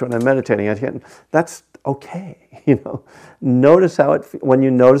so much when I'm meditating. That's okay. Notice how when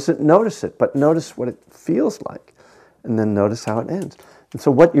you notice it, but notice what it feels like, and then notice how it ends. And so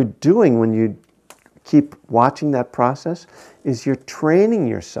what you're doing when you keep watching that process is you're training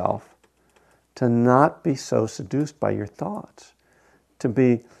yourself to not be so seduced by your thoughts,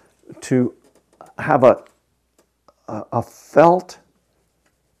 to have a felt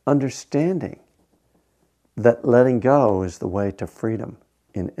understanding that letting go is the way to freedom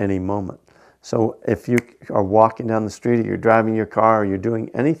in any moment. So if you are walking down the street, or you're driving your car, or you're doing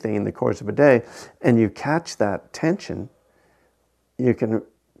anything in the course of a day, and you catch that tension, you can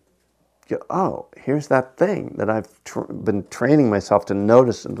go, here's that thing that I've been training myself to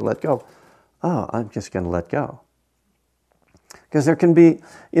notice and to let go. I'm just going to let go. Because there can be,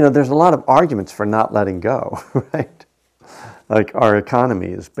 there's a lot of arguments for not letting go, right? Like our economy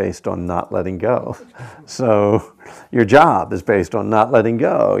is based on not letting go. So your job is based on not letting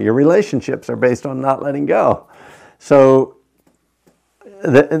go. Your relationships are based on not letting go. So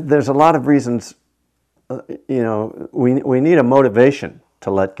there's a lot of reasons, we need a motivation to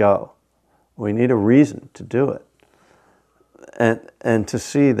let go. We need a reason to do it. And to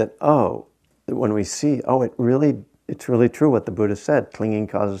see that, when we see, it's really true what the Buddha said, clinging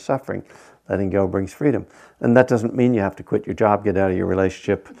causes suffering, letting go brings freedom. And that doesn't mean you have to quit your job, get out of your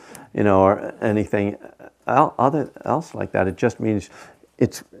relationship, or anything else like that. It just means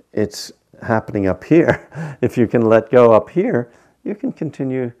it's happening up here. If you can let go up here, you can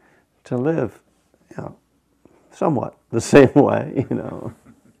continue to live, somewhat the same way,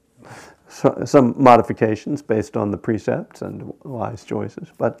 So, some modifications based on the precepts and wise choices,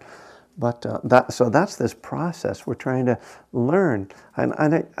 but that's this process we're trying to learn, and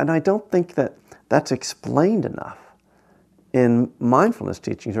I don't think that's explained enough in mindfulness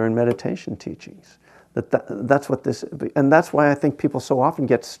teachings or in meditation teachings. That's what this, and that's why I think people so often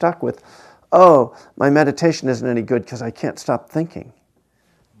get stuck with, my meditation isn't any good because I can't stop thinking.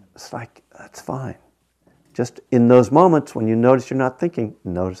 It's like, that's fine. Just in those moments when you notice you're not thinking,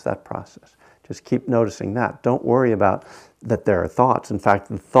 notice that process. Just keep noticing that. Don't worry about that there are thoughts. In fact,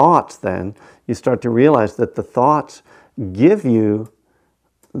 the thoughts then, you start to realize that the thoughts give you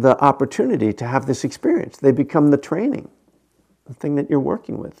the opportunity to have this experience. They become the training, the thing that you're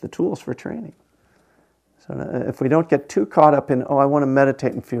working with, the tools for training. So if we don't get too caught up in, oh, I want to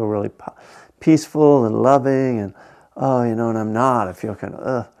meditate and feel really peaceful and loving, and oh, and I'm not, I feel kind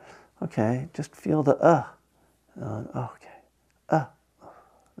of, okay, just feel the okay,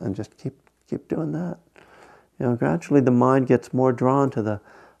 and just keep doing that. Gradually the mind gets more drawn to the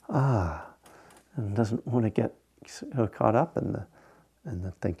and doesn't want to get so caught up in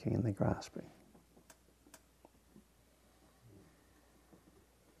the thinking and the grasping.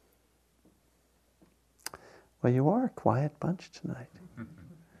 Well, you are a quiet bunch tonight.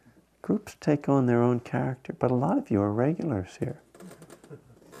 Groups take on their own character, but a lot of you are regulars here.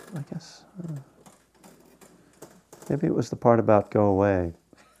 I guess maybe it was the part about go away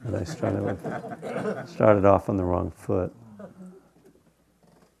that I started off on the wrong foot.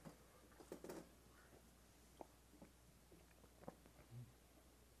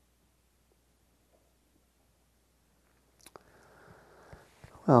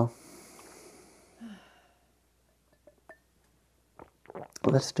 Well,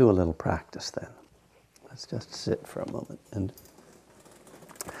 let's do a little practice then. Let's just sit for a moment. And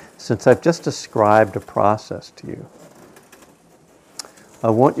since I've just described a process to you, I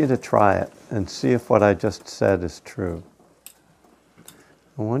want you to try it and see if what I just said is true.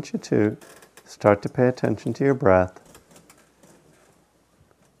 I want you to start to pay attention to your breath.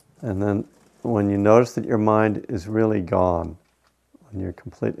 And then when you notice that your mind is really gone, when you're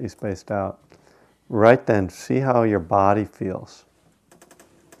completely spaced out, right then, see how your body feels.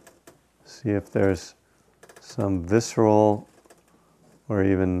 See if there's some visceral or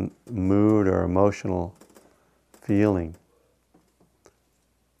even mood or emotional feeling.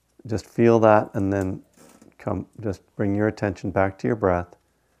 Just feel that, and then just bring your attention back to your breath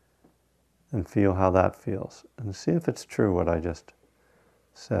and feel how that feels. And see if it's true what I just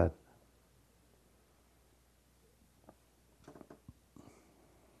said.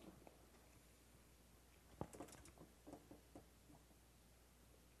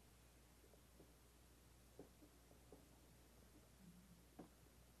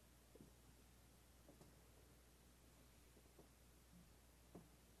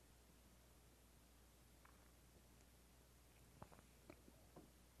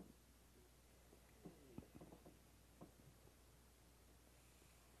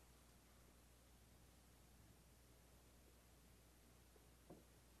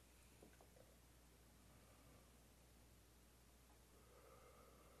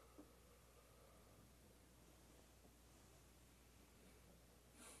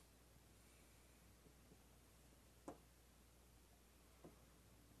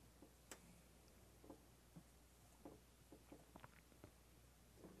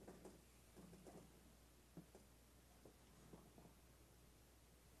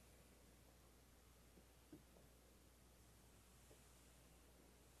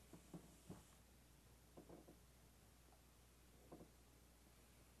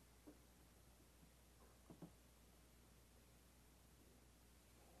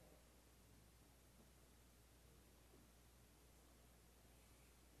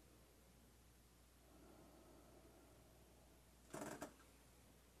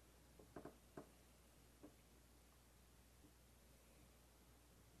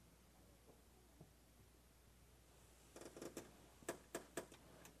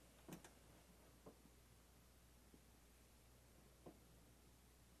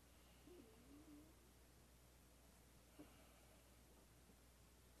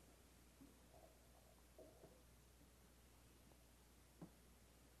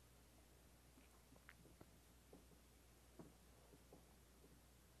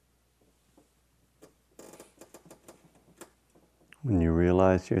 When you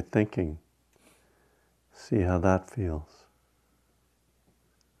realize you're thinking, see how that feels.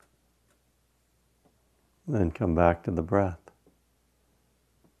 Then come back to the breath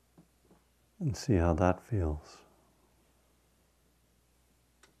and see how that feels.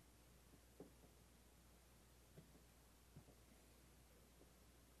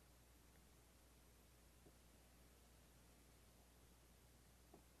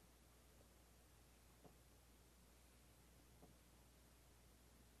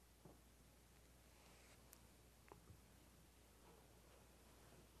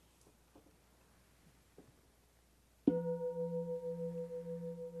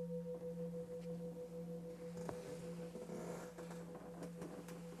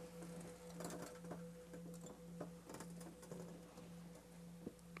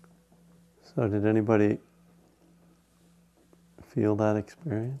 So did anybody feel that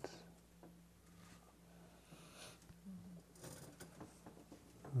experience?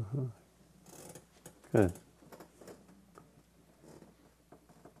 Good.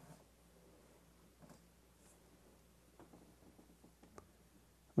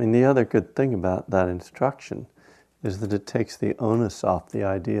 I mean, the other good thing about that instruction is that it takes the onus off the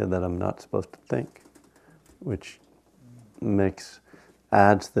idea that I'm not supposed to think, which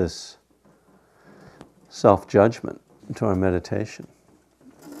adds this self-judgment to our meditation.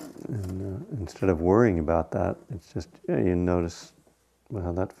 And instead of worrying about that, it's just, you notice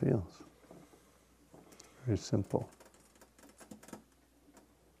how that feels. Very simple.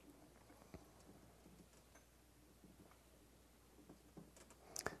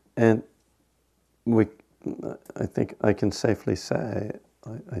 And I think I can safely say,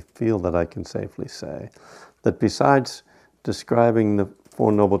 I feel that I can safely say, that besides describing the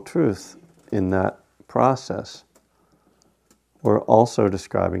Four Noble Truths in that process, we're also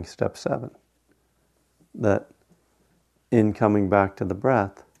describing step 7. That in coming back to the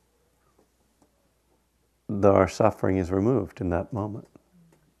breath, our suffering is removed in that moment.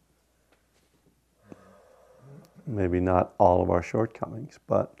 Maybe not all of our shortcomings,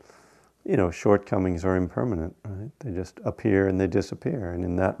 but shortcomings are impermanent, right? They just appear and they disappear, and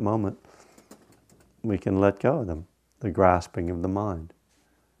in that moment, we can let go of them, the grasping of the mind.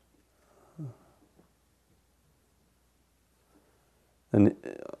 And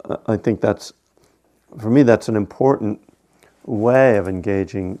I think for me, that's an important way of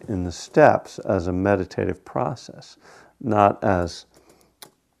engaging in the steps as a meditative process, not as,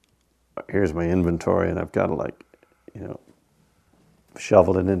 here's my inventory and I've got to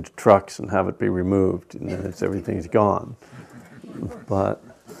shovel it into trucks and have it be removed, and then everything's gone. But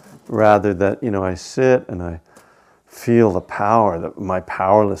rather that, I sit and I feel the power, my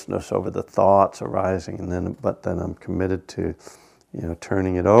powerlessness over the thoughts arising, but then I'm committed to,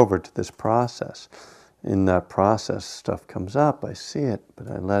 turning it over to this process. In that process, stuff comes up, I see it, but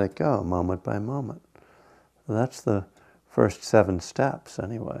I let it go moment by moment. So that's the first 7 steps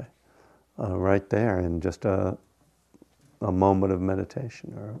anyway, right there in just a moment of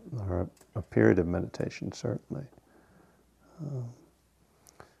meditation, or a period of meditation, certainly.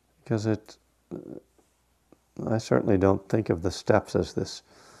 Because I certainly don't think of the steps as this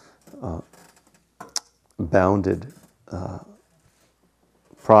bounded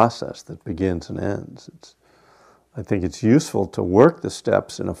process that begins and ends. I think it's useful to work the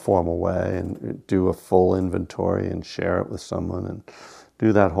steps in a formal way and do a full inventory and share it with someone and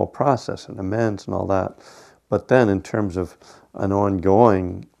do that whole process and amends and all that. But then in terms of an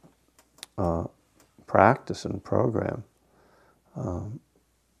ongoing practice and program,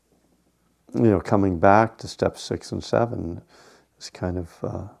 coming back to steps 6 and 7 is kind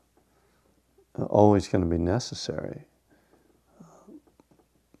of always going to be necessary.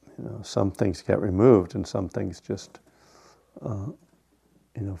 Some things get removed and some things just,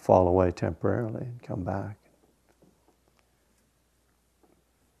 fall away temporarily and come back.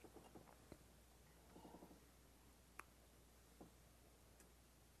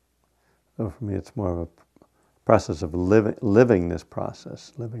 So for me, it's more of a process of living this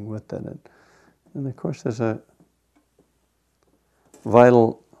process, living with it. And of course, there's a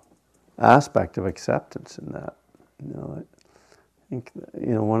vital aspect of acceptance in that. I think,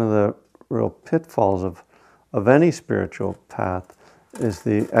 one of the real pitfalls of any spiritual path is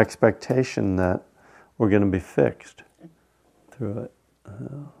the expectation that we're going to be fixed through it.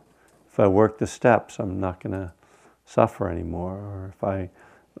 If I work the steps, I'm not going to suffer anymore. Or if I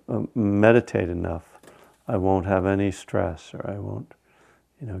meditate enough, I won't have any stress, or I won't,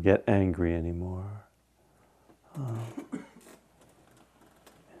 get angry anymore.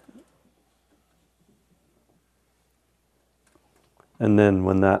 And then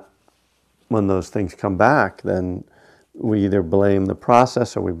when those things come back, then we either blame the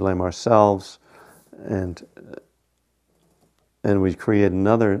process or we blame ourselves, and we create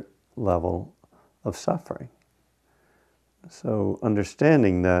another level of suffering. So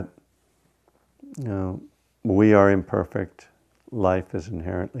understanding that, we are imperfect, life is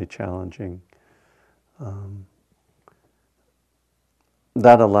inherently challenging,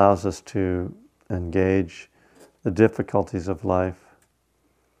 that allows us to engage the difficulties of life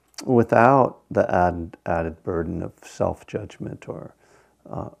without the added burden of self-judgment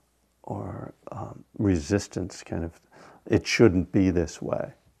or resistance, kind of, it shouldn't be this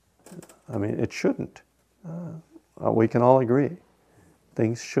way. I mean, it shouldn't. We can all agree.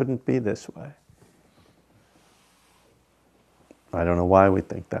 Things shouldn't be this way. I don't know why we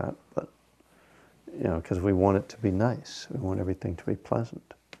think that, but, because we want it to be nice. We want everything to be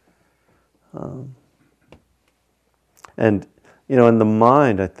pleasant. And, in the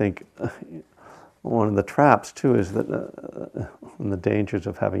mind, I think, one of the traps too is that one of the dangers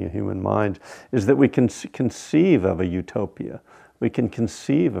of having a human mind is that we can conceive of a utopia. We can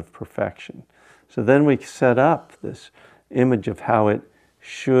conceive of perfection. So then we set up this image of how it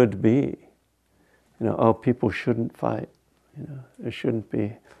should be. You know, oh, people shouldn't fight. You know, there shouldn't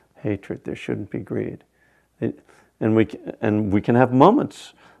be hatred. There shouldn't be greed. And we can have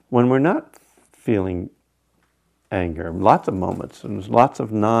moments when we're not feeling anger. Lots of moments, and there's lots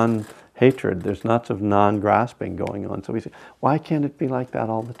of non-hatred. There's lots of non-grasping going on. So we say, why can't it be like that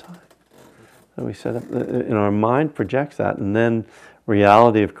all the time? So we set up, and our mind projects that, and then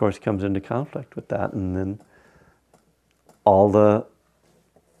reality, of course, comes into conflict with that, and then all the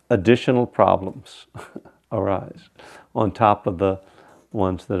additional problems arise on top of the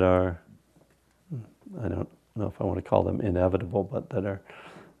ones that are, I don't know if I want to call them inevitable, but that are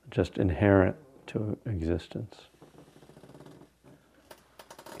just inherent to existence.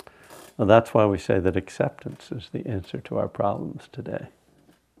 Well, that's why we say that acceptance is the answer to our problems today.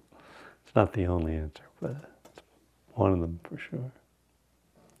 It's not the only answer, but it's one of them for sure.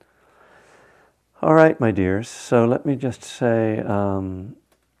 All right, my dears, so let me just say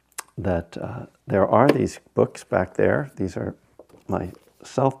that there are these books back there. These are my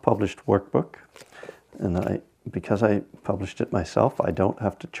self-published workbook, and because I published it myself, I don't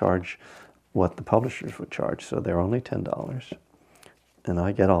have to charge what the publishers would charge, so they're only $10, and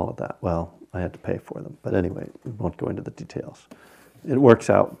I get all of that. Well, I had to pay for them, but anyway, we won't go into the details. It works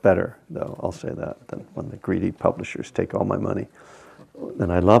out better, though, I'll say that, than when the greedy publishers take all my money.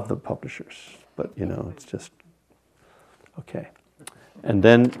 And I love the publishers, but you know, it's just, okay. And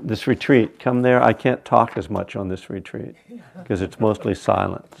then this retreat, come there. I can't talk as much on this retreat because it's mostly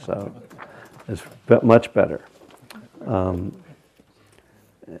silent, so it's much better.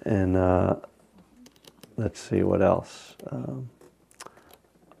 Let's see what else.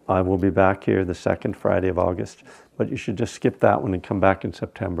 I will be back here the second Friday of August, but you should just skip that one and come back in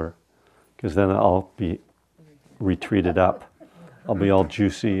September, because then I'll be retreated up. I'll be all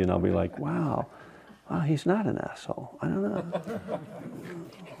juicy and I'll be like, wow, he's not an asshole. I don't know.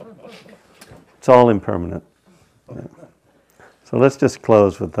 It's all impermanent. Yeah. So let's just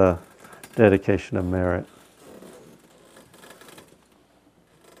close with the dedication of merit.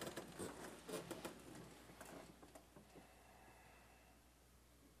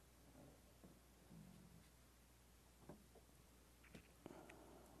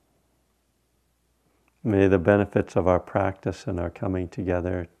 May the benefits of our practice and our coming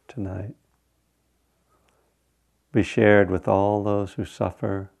together tonight be shared with all those who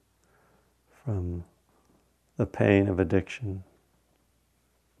suffer from the pain of addiction.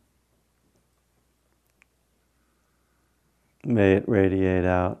 May it radiate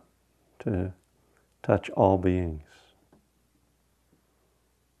out to touch all beings.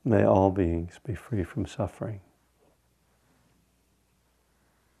 May all beings be free from suffering.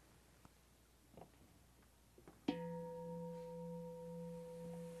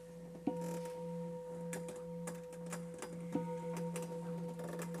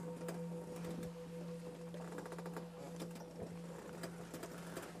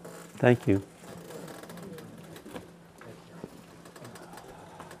 Thank you.